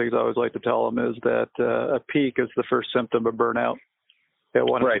 one of the things I always like to tell them is that a peak is the first symptom of burnout.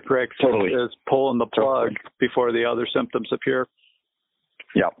 One of the tricks is pulling the plug before the other symptoms appear.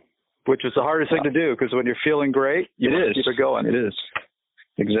 Yeah. Which is the hardest thing to do, because when you're feeling great, you keep it going. It is.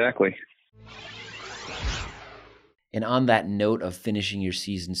 Exactly. And on that note of finishing your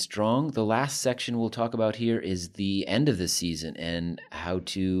season strong, the last section we'll talk about here is the end of the season and how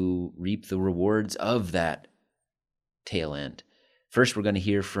to reap the rewards of that tail end. First, we're going to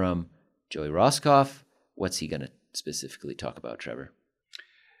hear from Joey Rosskopf. What's he going to specifically talk about, Trevor?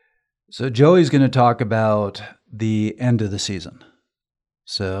 So Joey's going to talk about the end of the season.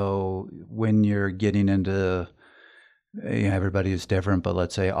 So when you're getting into, everybody is different, but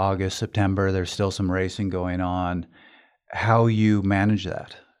let's say August, September, there's still some racing going on, how you manage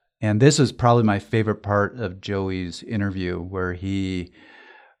that. And this is probably my favorite part of Joey's interview, where he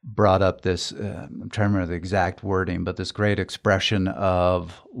brought up this, I'm trying to remember the exact wording, but this great expression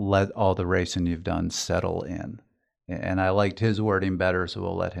of let all the racing you've done settle in. And I liked his wording better, so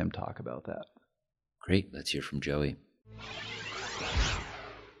we'll let him talk about that. Great. Let's hear from Joey.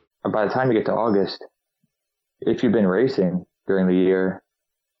 By the time you get to August, if you've been racing during the year,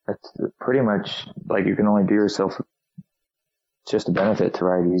 that's pretty much like you can only do yourself just a benefit to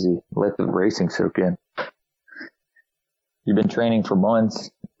ride easy. Let the racing soak in. You've been training for months.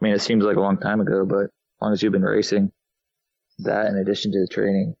 I mean, it seems like a long time ago, but as long as you've been racing, that in addition to the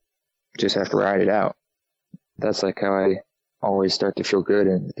training, just have to ride it out. That's like how I always start to feel good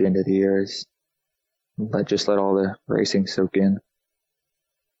at the end of the year, is let all the racing soak in.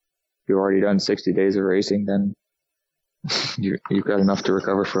 If you've already done 60 days of racing, then you've got enough to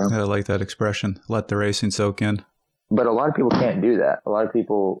recover from. I like that expression, let the racing soak in. But a lot of people can't do that. A lot of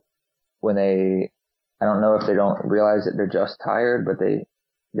people, I don't know if they don't realize that they're just tired, but they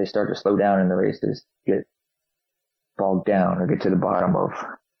start to slow down in the races, get bogged down or get to the bottom of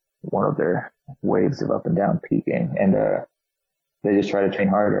one of their waves of up and down peaking, and they just try to train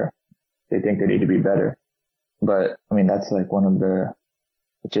harder. They think they need to be better. But I mean, that's like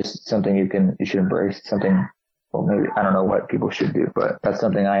it's just something you should embrace. Something, well, maybe, I don't know what people should do, but that's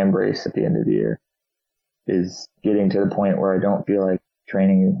something I embrace at the end of the year, is getting to the point where I don't feel like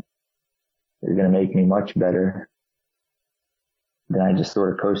training is going to make me much better. Then I just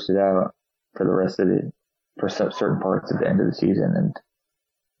sort of coast it out for the rest of it, for certain parts at the end of the season, and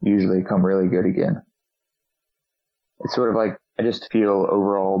usually come really good again. It's sort of like I just feel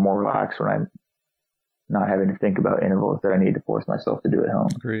overall more relaxed when I'm not having to think about intervals that I need to force myself to do at home.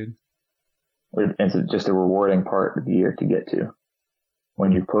 Agreed. It's just a rewarding part of the year to get to.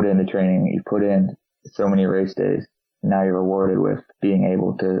 When you put in the training, you put in so many race days, now you're rewarded with being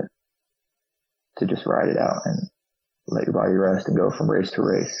able to just ride it out and let your body rest and go from race to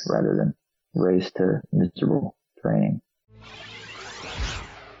race rather than race to miserable training.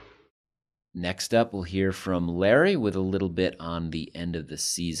 Next up, we'll hear from Larry with a little bit on the end of the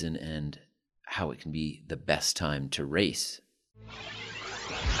season and how it can be the best time to race.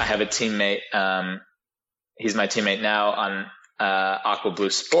 I have a teammate. He's my teammate now on Aqua Blue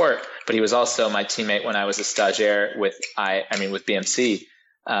Sport, but he was also my teammate when I was a stagiaire with BMC.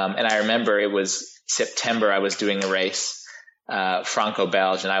 And I remember it was September. I was doing a race, Franco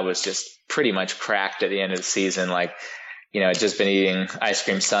Belge, and I was just pretty much cracked at the end of the season. Like, I'd just been eating ice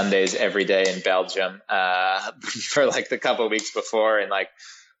cream sundaes every day in Belgium for like the couple of weeks before. And like,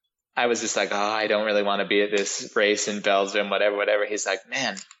 I was just like, I don't really want to be at this race in Belgium, whatever. He's like,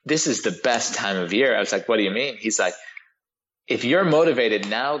 man, this is the best time of year. I was like, what do you mean? He's like, if you're motivated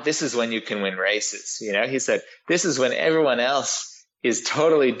now, this is when you can win races. He said, this is when everyone else is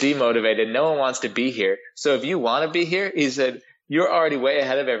totally demotivated. No one wants to be here. So if you want to be here, he said, you're already way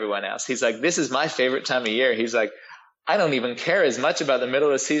ahead of everyone else. He's like, this is my favorite time of year. He's like, I don't even care as much about the middle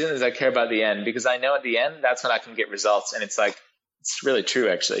of the season as I care about the end, because I know at the end, that's when I can get results. And it's like, it's really true,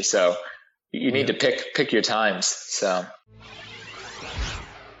 actually. So you need to pick your times. So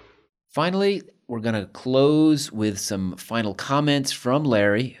finally, we're going to close with some final comments from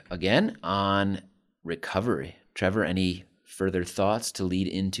Larry, again, on recovery. Trevor, any further thoughts to lead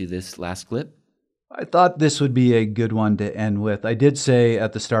into this last clip? I thought this would be a good one to end with. I did say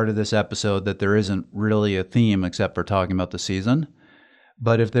at the start of this episode that there isn't really a theme except for talking about the season.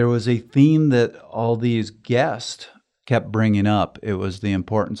 But if there was a theme that all these guests kept bringing up, it was the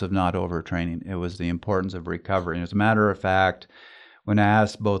importance of not overtraining. It was the importance of recovery. And as a matter of fact, when I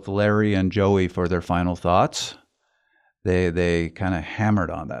asked both Larry and Joey for their final thoughts, they kind of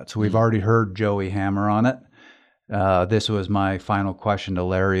hammered on that. So we've already heard Joey hammer on it. This was my final question to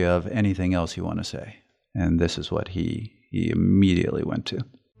Larry of anything else you want to say. And this is what he immediately went to.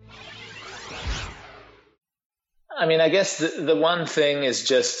 I mean, I guess the one thing is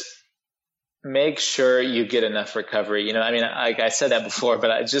just make sure you get enough recovery. I mean, I said that before,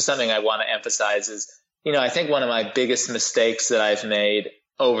 but it's just something I want to emphasize is, I think one of my biggest mistakes that I've made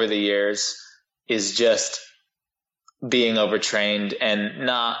over the years is just being overtrained and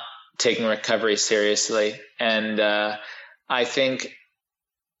not taking recovery seriously. And I think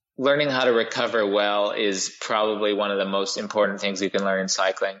learning how to recover well is probably one of the most important things you can learn in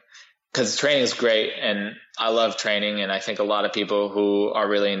cycling, because training is great and I love training. And I think a lot of people who are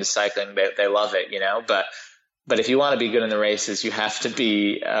really into cycling, they love it, but if you want to be good in the races, you have to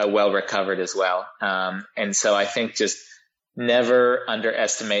be well recovered as well. And so I think just never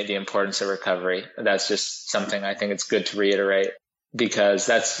underestimate the importance of recovery. That's just something I think it's good to reiterate, because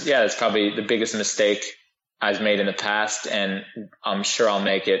that's probably the biggest mistake I've made in the past, and I'm sure I'll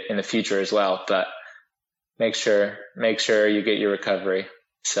make it in the future as well. But make sure you get your recovery.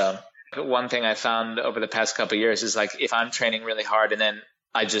 So one thing I found over the past couple of years is, like, if I'm training really hard and then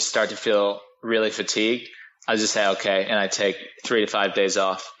I just start to feel really fatigued, I just say, okay. And I take 3 to 5 days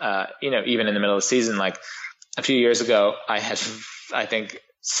off, even in the middle of the season. Like a few years ago, I had, I think,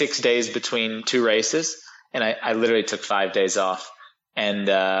 6 days between 2 races, and I literally took 5 days off. And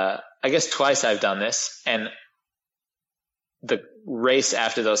I guess twice I've done this. And the race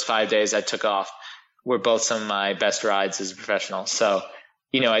after those 5 days I took off were both some of my best rides as a professional. So,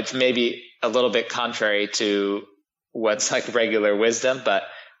 it's maybe a little bit contrary to what's like regular wisdom, but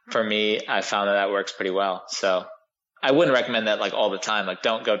for me, I found that works pretty well. So I wouldn't recommend that like all the time. Like,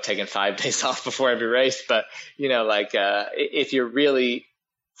 don't go taking 5 days off before every race. But, if you're really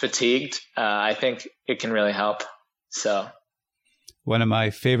fatigued, I think it can really help. So one of my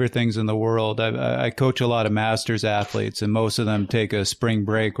favorite things in the world, I coach a lot of masters athletes, and most of them take a spring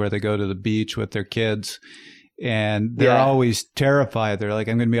break where they go to the beach with their kids. And they're always terrified. They're like,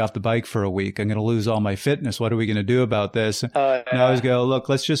 I'm going to be off the bike for a week. I'm going to lose all my fitness. What are we going to do about this? And I always go, look,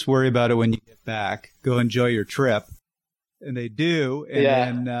 let's just worry about it when you get back. Go enjoy your trip. And they do.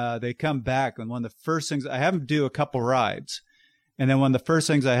 And then they come back. And one of the first things I have them do a couple rides. And then one of the first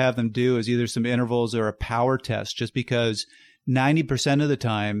things I have them do is either some intervals or a power test, just because 90% of the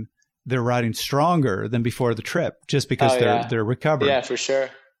time they're riding stronger than before the trip, just because they're recovered. Yeah, for sure.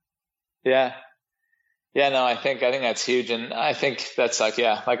 Yeah. Yeah, no, I think that's huge. And I think that's like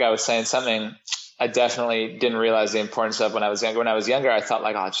I was saying, something I definitely didn't realize the importance of when I was younger. When I was younger, I thought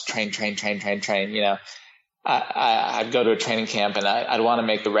like, just train. I'd go to a training camp and I'd want to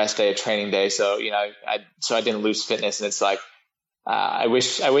make the rest day a training day. So, I didn't lose fitness. And it's like, I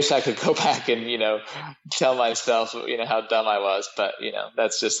wish I could go back and, tell myself, how dumb I was, but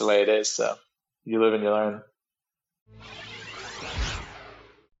that's just the way it is. So you live and you learn.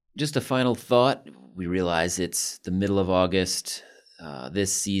 Just a final thought. We realize it's the middle of August.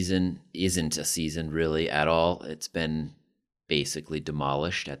 This season isn't a season really at all. It's been basically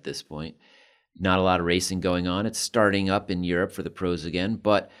demolished at this point. Not a lot of racing going on. It's starting up in Europe for the pros again,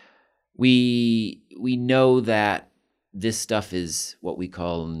 but we know that this stuff is what we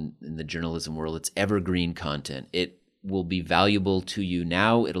call in the journalism world, it's evergreen content. It will be valuable to you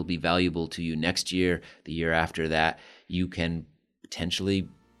now. It'll be valuable to you next year, the year after that. You can potentially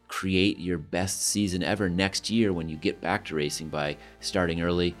create your best season ever next year when you get back to racing by starting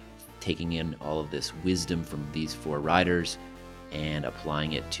early, taking in all of this wisdom from these 4 riders and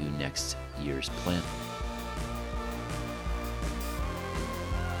applying it to next year's plan.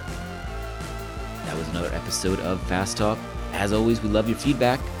 That was another episode of Fast Talk. As always, we love your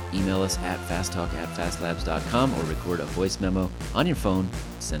feedback. Email us at fasttalk@fastlabs.com or record a voice memo on your phone.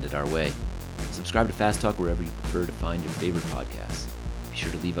 Send it our way. Subscribe to Fast Talk wherever you prefer to find your favorite podcasts. Be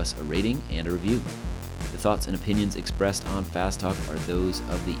sure to leave us a rating and a review. The thoughts and opinions expressed on Fast Talk are those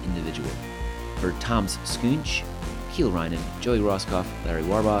of the individual. For Thomas Schoonch, Kiel Reinen, Joey Roscoff, Larry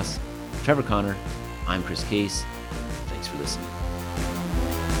Warboss, Trevor Connor, I'm Chris Case. Thanks for listening.